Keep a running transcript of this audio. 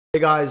Hey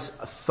guys,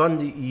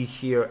 Thunder E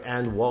here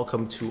and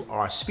welcome to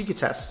our speaker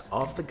test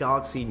of the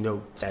Galaxy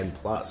Note 10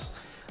 Plus.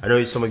 I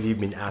know some of you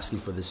have been asking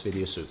for this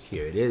video, so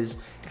here it is.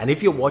 And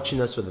if you're watching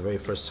us for the very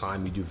first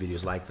time, we do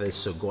videos like this,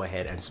 so go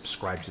ahead and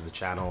subscribe to the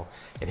channel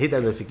and hit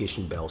that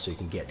notification bell so you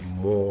can get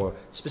more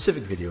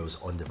specific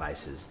videos on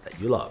devices that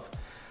you love.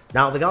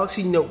 Now, the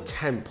Galaxy Note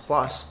 10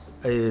 Plus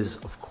is,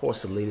 of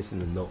course, the latest in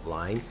the Note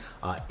line.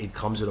 It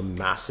comes with a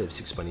massive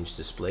 6.inch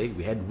display.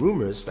 We had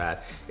rumors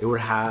that it would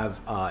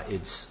have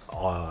its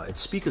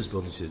speakers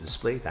built into the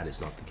display. That is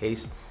not the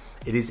case.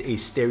 It is a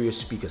stereo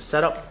speaker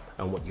setup,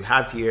 and what you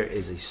have here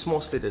is a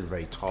small slit at the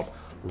very top,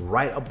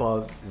 right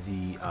above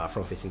the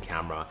front-facing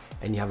camera,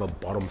 and you have a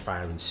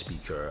bottom-firing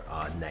speaker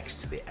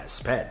next to the S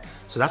Pen.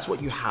 So that's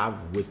what you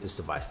have with this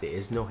device. There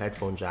is no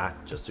headphone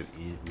jack, just to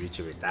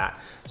reiterate that.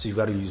 So you've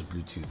got to use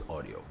Bluetooth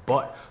audio.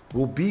 But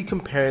we'll be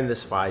comparing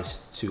this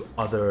device to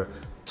other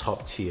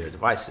top-tier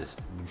devices,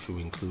 which will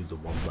include the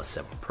OnePlus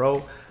 7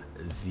 Pro,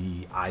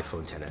 the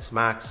iPhone XS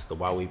Max, the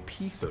Huawei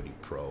P30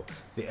 Pro,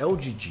 the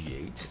LG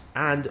G8,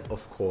 and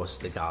of course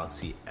the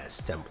Galaxy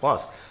S10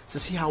 Plus. To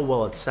see how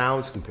well it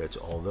sounds compared to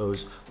all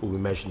those, we'll be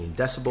measuring in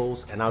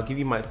decibels, and I'll give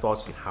you my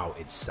thoughts on how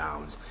it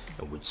sounds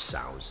and which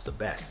sounds the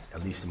best,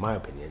 at least in my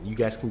opinion. You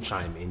guys can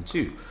chime in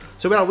too.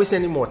 So without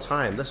wasting any more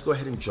time, let's go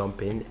ahead and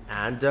jump in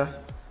and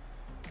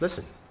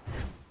listen.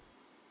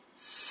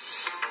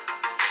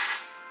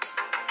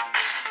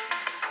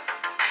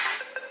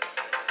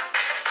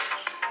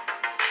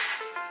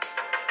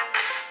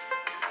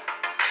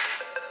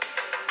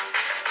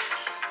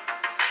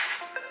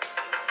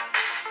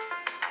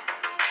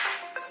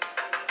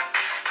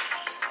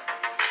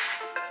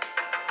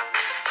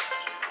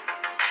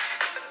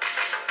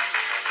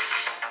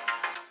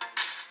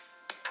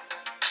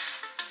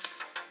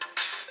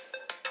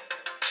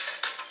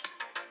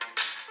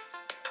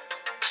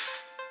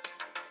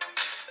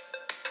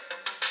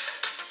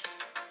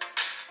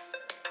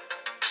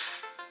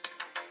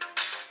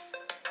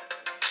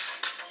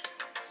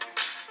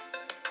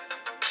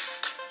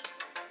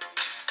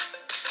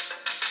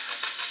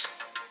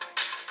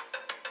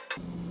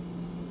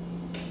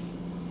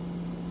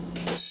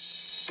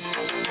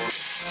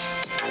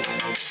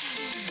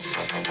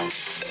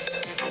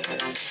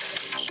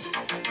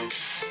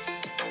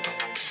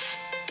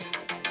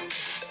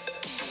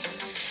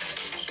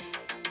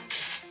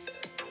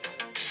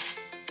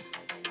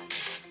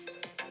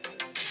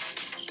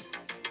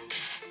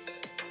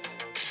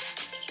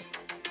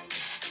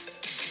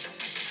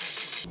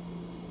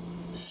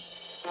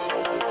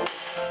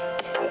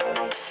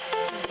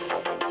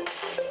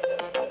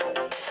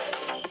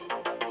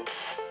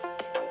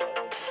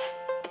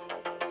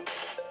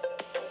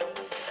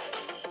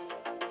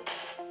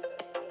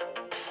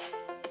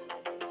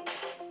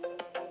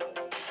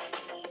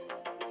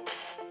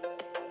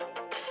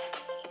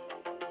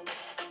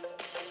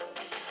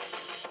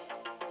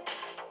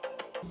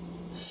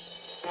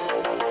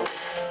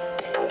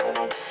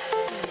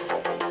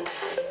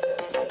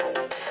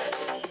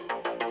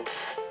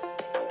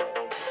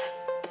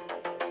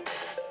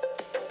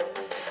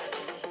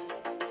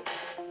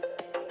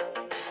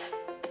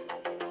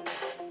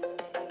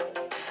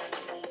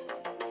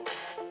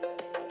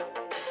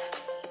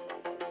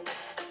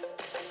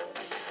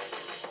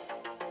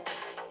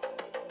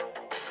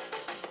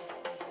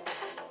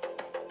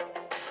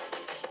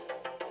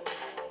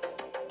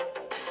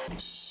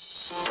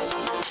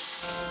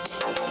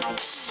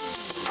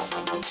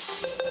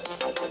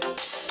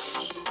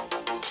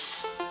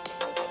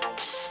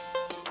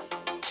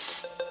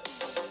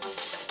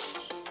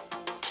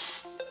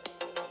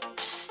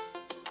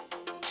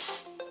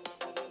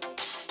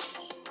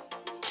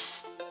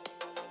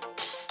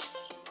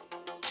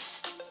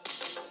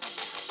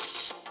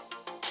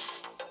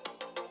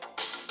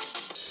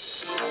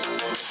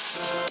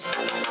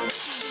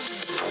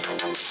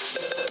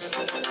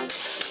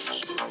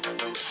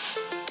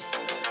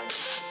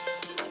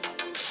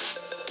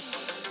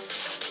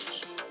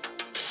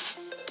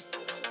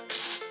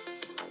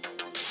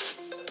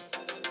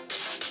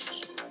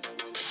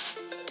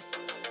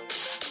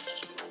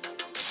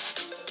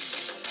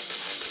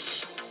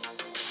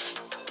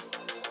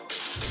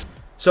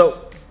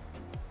 So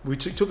we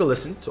took a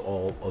listen to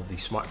all of the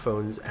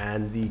smartphones,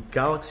 and the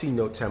Galaxy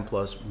Note 10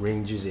 Plus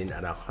ranges in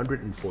at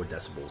 104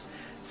 decibels.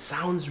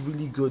 Sounds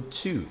really good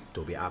too.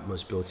 Dolby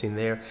Atmos built in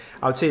there.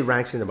 I would say it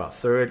ranks in about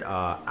third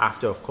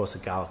after, of course, the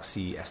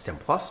Galaxy S10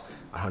 Plus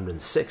at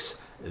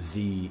 106,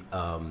 the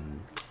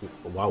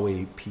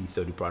Huawei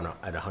P30 Pro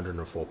at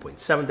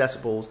 104.7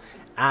 decibels,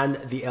 and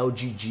the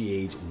LG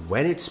G8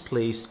 when it's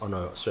placed on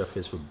a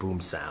surface with boom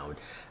sound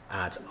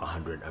at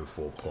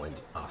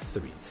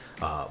 104.3.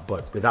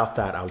 But without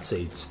that, I would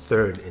say it's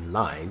third in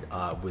line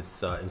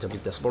with in terms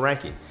of decibel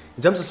ranking.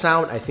 In terms of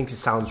sound, I think it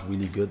sounds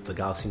really good. The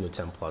Galaxy Note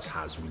 10 Plus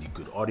has really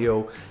good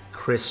audio,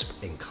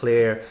 crisp and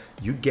clear.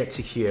 You get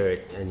to hear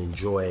it and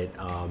enjoy it.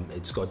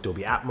 It's got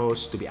Dolby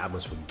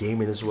Atmos for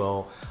gaming as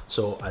well.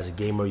 So as a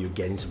gamer, you're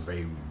getting some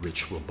very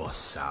rich,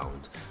 robust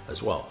sound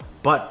as well.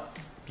 But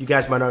You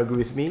guys might not agree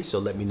with me, so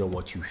let me know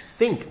what you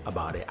think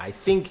about it. I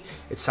think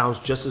it sounds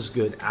just as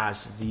good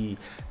as the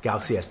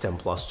Galaxy S10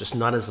 Plus, just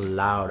not as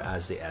loud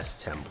as the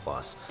S10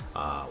 Plus,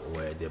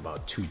 where they're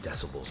about 2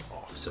 decibels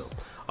off. So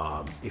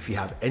if you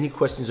have any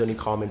questions or any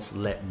comments,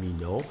 let me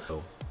know.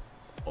 So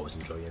always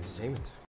enjoy your entertainment.